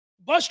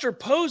Buster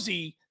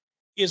Posey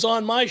is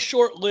on my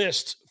short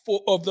list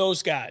of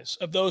those guys,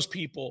 of those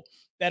people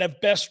that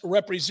have best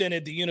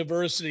represented the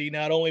university,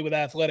 not only with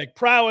athletic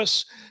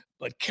prowess,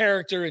 but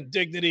character and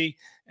dignity.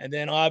 And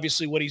then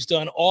obviously what he's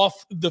done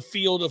off the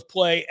field of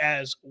play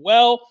as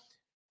well.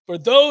 For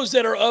those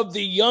that are of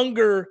the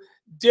younger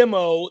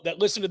demo that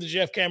listen to the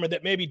Jeff Cameron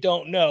that maybe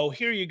don't know,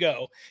 here you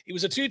go. He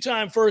was a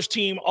two-time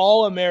first-team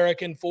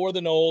All-American for the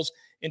Noles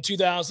in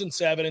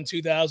 2007 and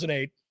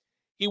 2008.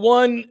 He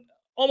won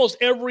almost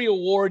every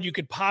award you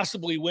could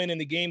possibly win in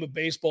the game of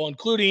baseball,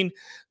 including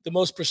the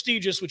most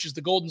prestigious, which is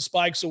the Golden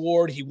Spikes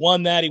Award. He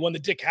won that. He won the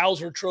Dick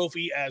Hauser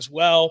Trophy as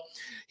well.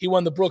 He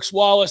won the Brooks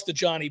Wallace, the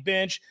Johnny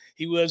Bench.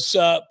 He was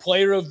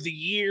Player of the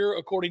Year,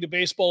 according to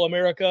Baseball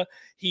America.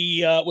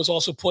 He was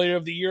also Player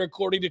of the Year,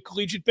 according to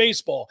Collegiate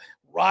Baseball.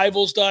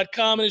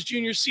 Rivals.com in his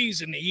junior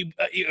season. He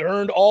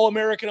earned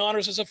All-American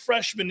honors as a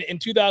freshman in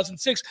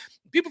 2006.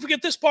 People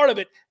forget this part of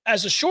it.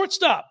 As a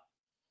shortstop,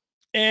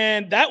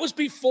 and that was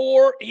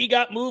before he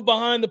got moved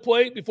behind the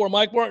plate, before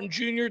Mike Martin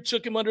Jr.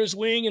 took him under his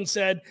wing and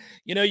said,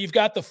 you know, you've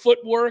got the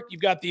footwork, you've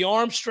got the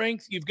arm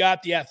strength, you've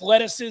got the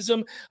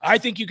athleticism. I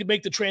think you could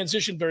make the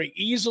transition very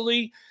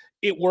easily.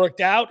 It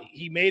worked out.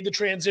 He made the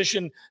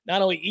transition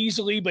not only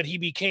easily, but he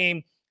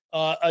became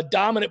a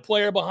dominant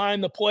player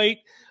behind the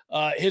plate.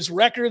 His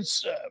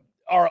records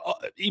are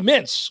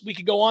immense. We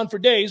could go on for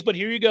days, but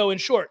here you go in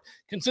short.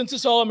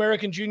 Consensus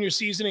All-American junior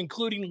season,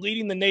 including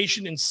leading the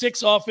nation in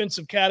 6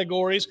 offensive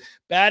categories: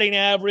 batting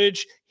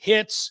average,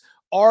 hits,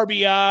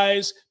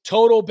 RBIs,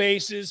 total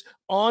bases,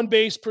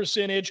 on-base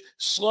percentage,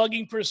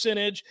 slugging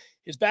percentage.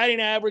 His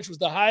batting average was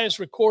the highest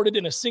recorded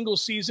in a single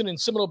season in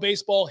Seminole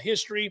baseball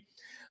history.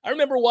 I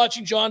remember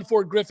watching John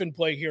Ford Griffin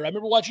play here. I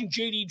remember watching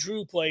J.D.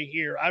 Drew play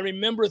here. I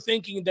remember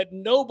thinking that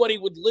nobody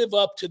would live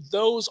up to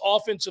those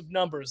offensive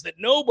numbers, that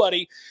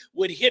nobody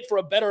would hit for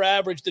a better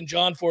average than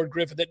John Ford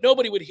Griffin, that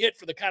nobody would hit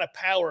for the kind of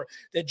power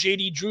that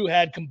J.D. Drew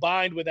had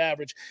combined with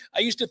average. I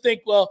used to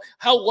think, well,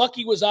 how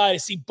lucky was I to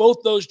see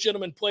both those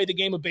gentlemen play the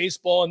game of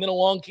baseball, and then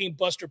along came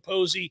Buster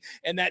Posey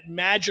and that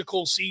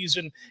magical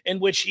season in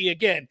which he,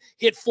 again,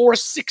 hit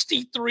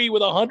 .463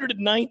 with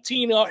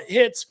 119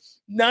 hits,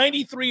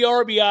 93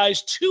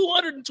 RBIs,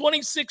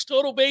 226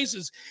 total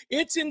bases.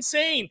 It's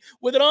insane,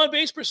 with an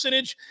on-base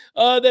percentage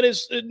that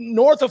is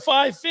north of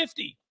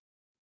 550.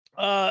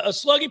 A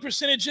slugging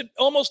percentage at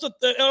almost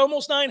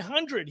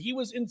 900. He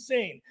was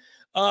insane.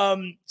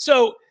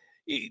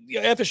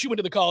 FSU went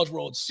to the College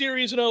World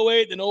Series in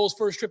 2008, the Noles'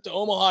 first trip to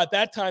Omaha at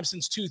that time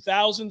since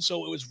 2000,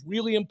 so it was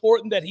really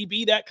important that he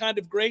be that kind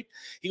of great.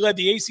 He led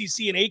the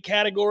ACC in 8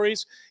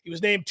 categories. He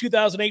was named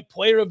 2008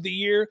 Player of the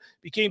Year,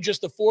 became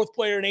just the 4th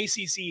player in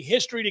ACC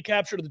history to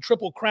capture the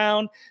Triple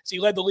Crown. So he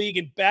led the league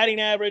in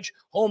batting average,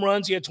 home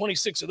runs. He had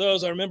 26 of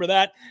those. I remember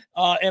that.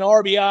 And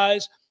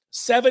RBIs.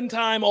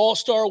 7-time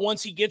All-Star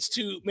once he gets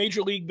to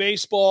Major League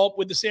Baseball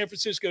with the San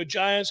Francisco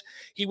Giants.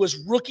 He was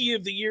Rookie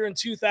of the Year in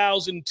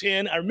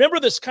 2010. I remember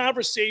this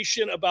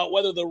conversation about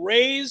whether the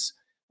Rays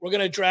were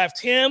going to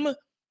draft him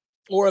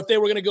or if they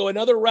were going to go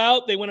another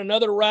route. They went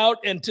another route,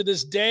 and to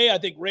this day, I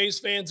think Rays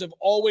fans have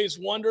always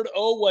wondered,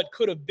 oh, what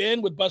could have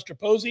been with Buster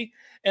Posey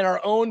in our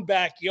own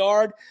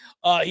backyard.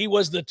 He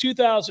was the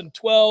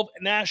 2012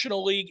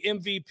 National League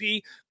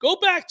MVP. Go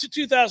back to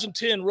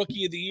 2010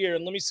 Rookie of the Year,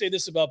 and let me say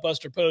this about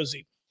Buster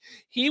Posey.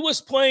 He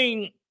was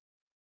playing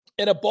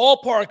at a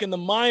ballpark in the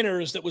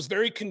minors that was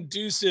very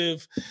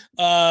conducive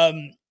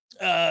to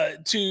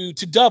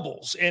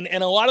doubles. And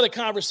a lot of the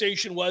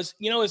conversation was,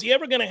 you know, is he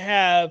ever going to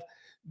have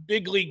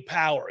big league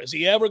power? Is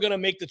he ever going to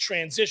make the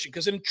transition?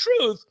 Because in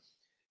truth,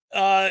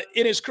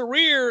 in his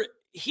career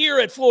here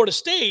at Florida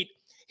State,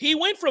 he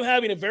went from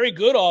having a very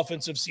good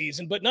offensive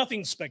season, but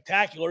nothing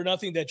spectacular,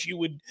 nothing that you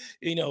would,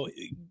 you know,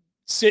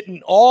 sit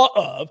in awe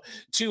of,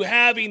 to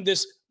having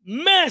this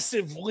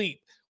massive leap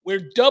where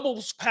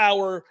doubles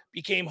power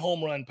became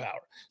home run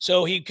power.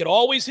 So he could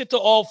always hit to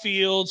all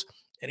fields,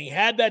 and he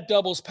had that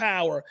doubles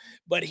power,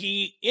 but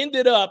he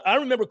ended up, I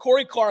remember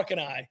Corey Clark and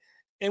I,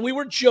 and we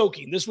were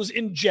joking, this was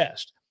in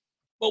jest,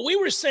 but we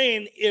were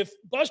saying if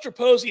Buster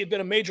Posey had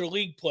been a major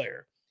league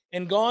player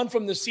and gone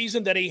from the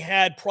season that he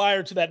had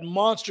prior to that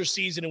monster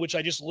season in which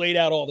I just laid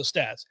out all the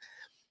stats,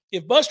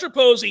 if Buster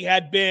Posey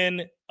had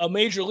been a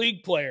major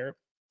league player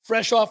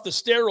fresh off the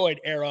steroid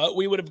era,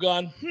 we would have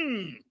gone,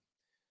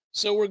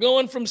 so we're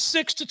going from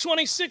 6 to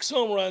 26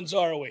 home runs,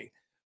 are we?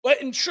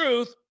 But in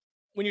truth,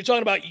 when you're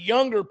talking about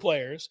younger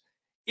players,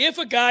 if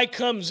a guy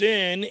comes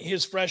in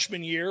his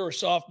freshman year or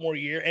sophomore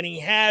year and he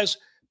has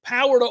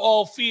power to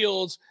all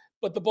fields,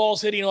 but the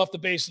ball's hitting off the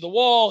base of the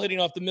wall,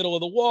 hitting off the middle of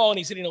the wall, and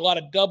he's hitting a lot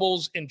of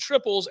doubles and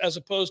triples as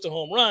opposed to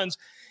home runs,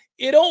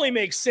 it only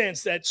makes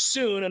sense that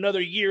soon,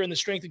 another year in the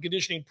strength and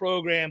conditioning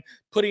program,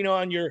 putting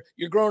on your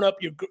grown-up,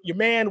 your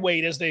man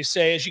weight, as they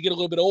say, as you get a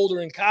little bit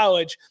older in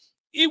college,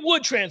 it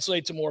would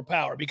translate to more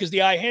power because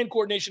the eye-hand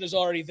coordination is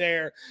already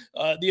there.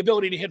 The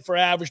ability to hit for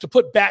average, to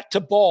put bat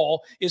to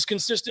ball is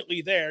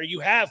consistently there.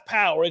 You have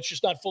power. It's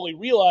just not fully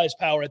realized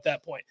power at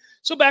that point.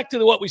 So back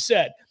to what we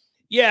said.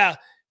 Yeah,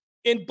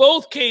 in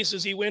both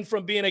cases, he went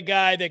from being a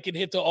guy that could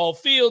hit to all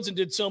fields and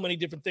did so many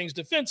different things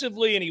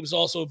defensively, and he was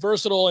also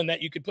versatile in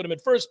that you could put him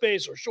at first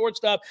base or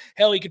shortstop.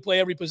 Hell, he could play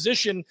every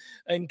position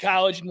in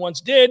college and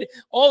once did.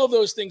 All of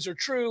those things are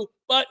true,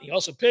 but he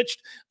also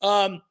pitched.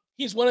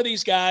 He's one of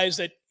these guys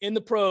that in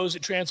the pros,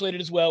 it translated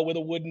as well with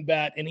a wooden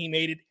bat, and he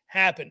made it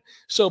happen.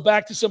 So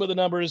back to some of the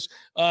numbers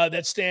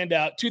that stand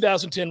out.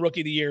 2010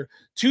 Rookie of the Year.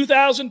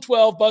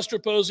 2012, Buster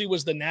Posey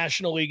was the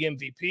National League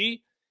MVP.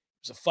 He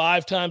was a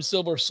 5-time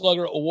Silver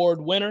Slugger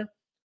Award winner,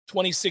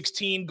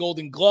 2016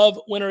 Golden Glove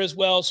winner as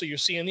well. So you're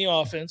seeing the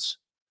offense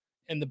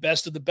and the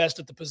best of the best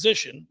at the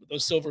position with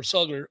those Silver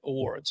Slugger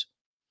awards.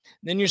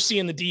 And then you're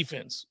seeing the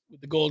defense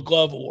with the Gold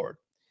Glove Award.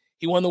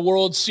 He won the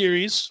World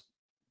Series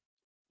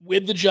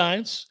with the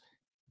Giants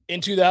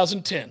in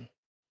 2010.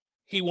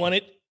 He won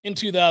it in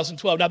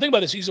 2012. Now think about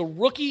this. He's a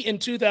rookie in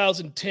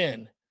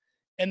 2010,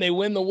 and they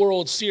win the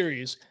World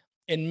Series.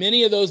 And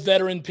many of those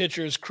veteran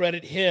pitchers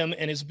credit him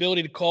and his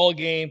ability to call a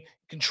game,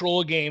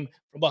 control a game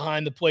from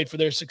behind the plate for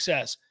their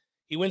success.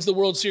 He wins the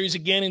World Series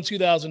again in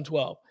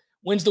 2012.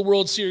 Wins the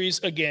World Series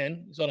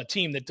again. He's on a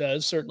team that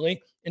does,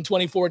 certainly, in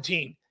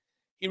 2014.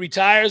 He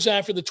retires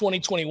after the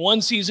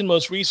 2021 season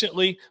most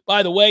recently.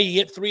 By the way, he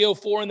hit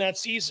 304 in that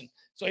season.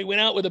 So he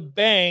went out with a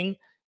bang,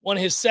 won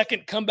his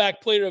second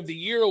Comeback Player of the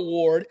Year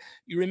award.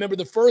 You remember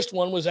the first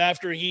one was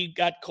after he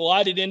got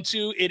collided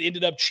into. It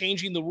ended up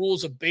changing the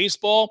rules of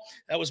baseball.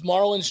 That was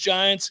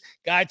Marlins-Giants.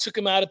 Guy took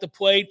him out at the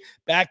plate.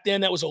 Back then,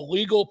 that was a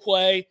legal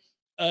play.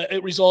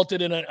 It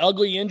resulted in an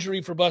ugly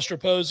injury for Buster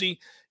Posey.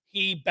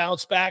 He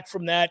bounced back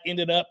from that,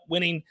 ended up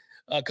winning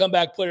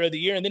Comeback Player of the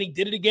Year, and then he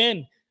did it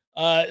again.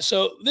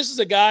 So this is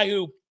a guy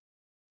who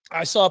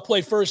I saw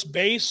play first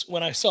base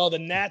when I saw the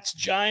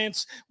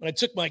Nats-Giants, when I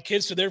took my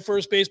kids to their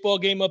first baseball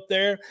game up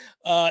there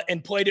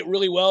and played it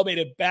really well, made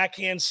a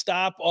backhand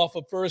stop off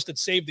of first that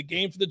saved the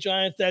game for the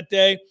Giants that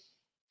day.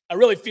 I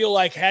really feel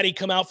like had he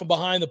come out from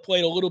behind the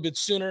plate a little bit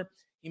sooner,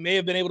 he may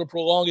have been able to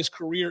prolong his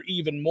career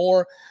even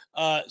more.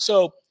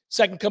 So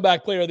second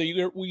Comeback Player of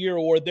the Year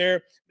award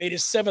there, made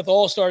his 7th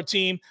All-Star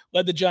team,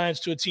 led the Giants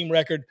to a team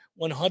record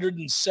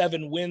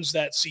 107 wins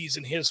that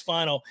season, his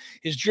final.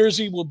 His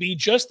jersey will be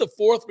just the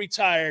 4th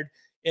retired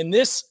in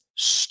this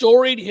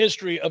storied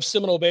history of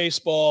Seminole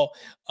baseball.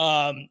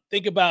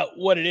 Think about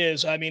what it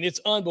is. I mean,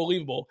 it's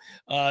unbelievable.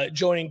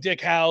 Joining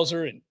Dick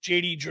Hauser and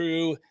J.D.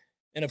 Drew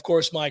and, of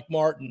course, Mike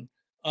Martin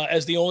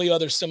as the only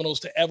other Seminoles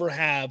to ever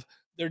have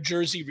their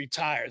jersey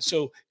retired.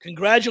 So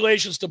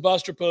congratulations to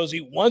Buster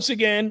Posey. Once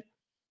again,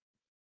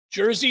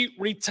 jersey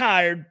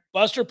retired.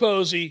 Buster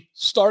Posey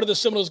started the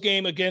Seminoles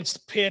game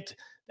against Pitt.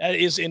 That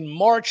is in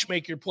March.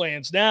 Make your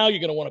plans now. You're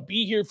going to want to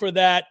be here for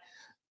that.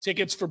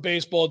 Tickets for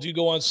baseball do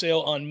go on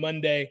sale on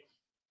Monday.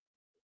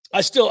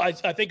 I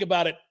think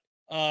about it.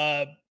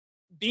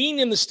 Being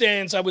in the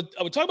stands, I would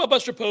talk about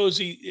Buster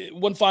Posey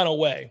one final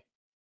way.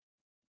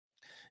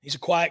 He's a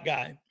quiet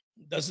guy.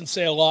 Doesn't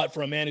say a lot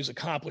for a man who's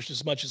accomplished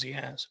as much as he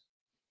has.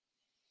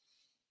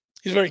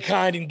 He's a very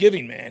kind and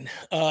giving man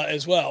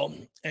as well.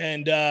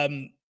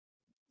 And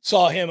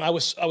saw him. I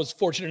was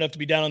fortunate enough to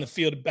be down on the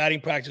field at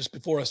batting practice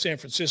before a San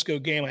Francisco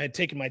game. I had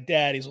taken my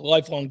dad. He's a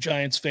lifelong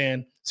Giants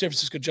fan, San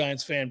Francisco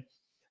Giants fan.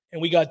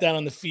 And we got down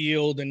on the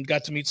field and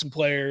got to meet some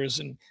players.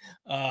 And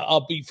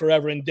I'll be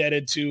forever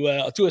indebted to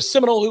a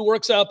Seminole who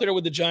works out there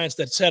with the Giants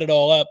that set it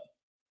all up.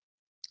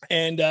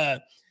 And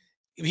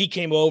he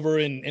came over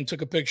and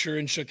took a picture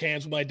and shook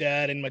hands with my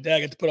dad. And my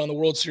dad got to put on the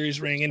World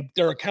Series ring. And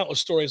there are countless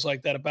stories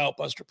like that about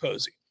Buster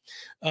Posey.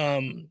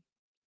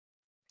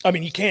 I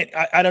mean, you can't,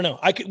 I don't know.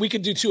 We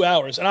could do 2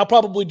 hours, and I'll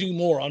probably do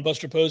more on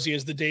Buster Posey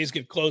as the days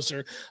get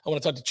closer. I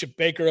want to talk to Chip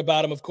Baker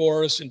about him, of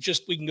course, and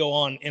just we can go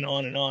on and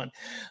on and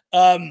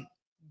on.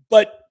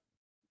 But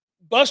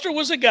Buster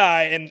was a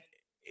guy, and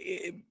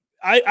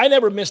I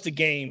never missed a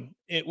game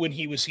when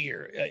he was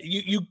here.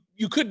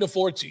 You couldn't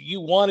afford to.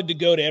 You wanted to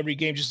go to every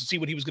game just to see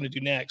what he was going to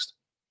do next.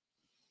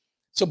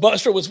 So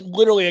Buster was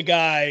literally a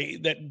guy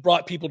that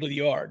brought people to the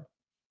yard.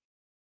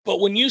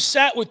 But when you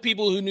sat with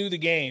people who knew the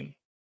game,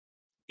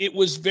 it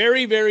was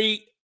very,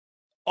 very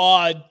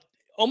odd,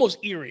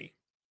 almost eerie.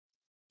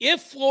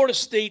 If Florida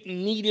State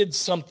needed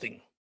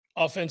something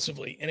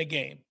offensively in a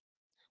game,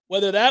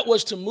 whether that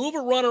was to move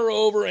a runner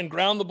over and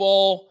ground the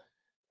ball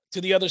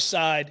to the other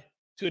side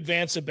to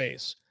advance a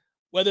base,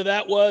 whether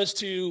that was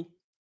to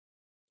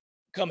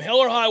come hell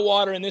or high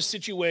water in this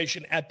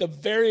situation, at the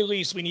very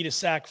least, we need a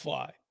sac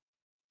fly.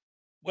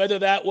 Whether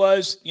that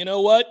was, you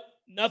know what?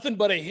 Nothing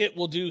but a hit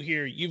will do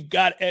here.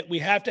 We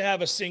have to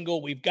have a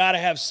single. We've got to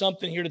have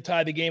something here to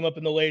tie the game up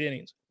in the late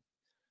innings.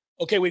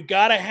 Okay, we've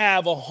got to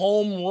have a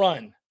home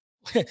run.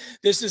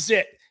 This is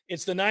it.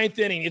 It's the 9th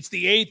inning. It's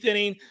the 8th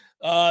inning.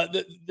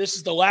 This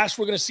is the last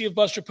we're going to see of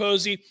Buster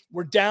Posey.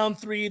 We're down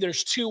 3.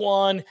 There's 2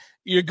 on.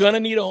 You're going to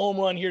need a home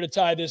run here to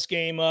tie this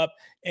game up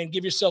and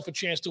give yourself a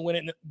chance to win it.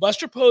 And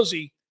Buster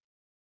Posey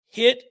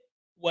hit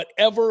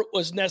whatever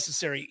was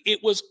necessary. It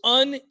was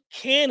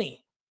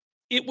uncanny.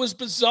 It was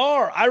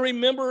bizarre. I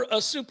remember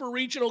a super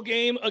regional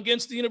game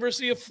against the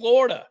University of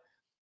Florida.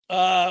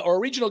 or a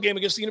regional game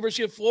against the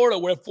University of Florida,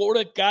 where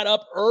Florida got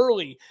up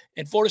early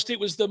and Florida State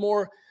was the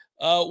more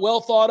well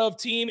thought of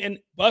team. And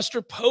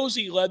Buster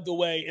Posey led the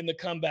way in the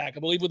comeback, I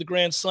believe, with a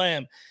grand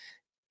slam.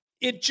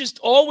 It just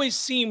always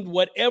seemed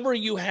whatever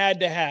you had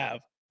to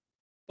have,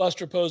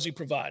 Buster Posey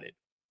provided.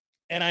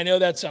 And I know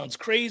that sounds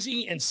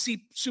crazy and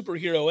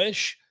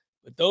superhero-ish,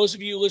 but those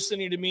of you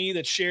listening to me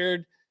that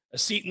shared a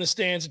seat in the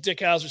stands at Dick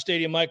Howser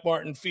Stadium, Mike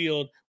Martin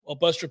Field, while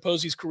Buster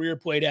Posey's career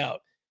played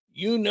out,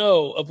 you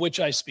know of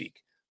which I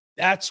speak.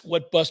 That's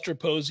what Buster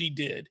Posey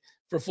did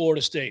for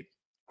Florida State.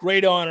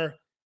 Great honor,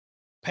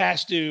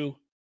 past due.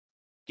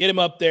 Get him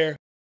up there.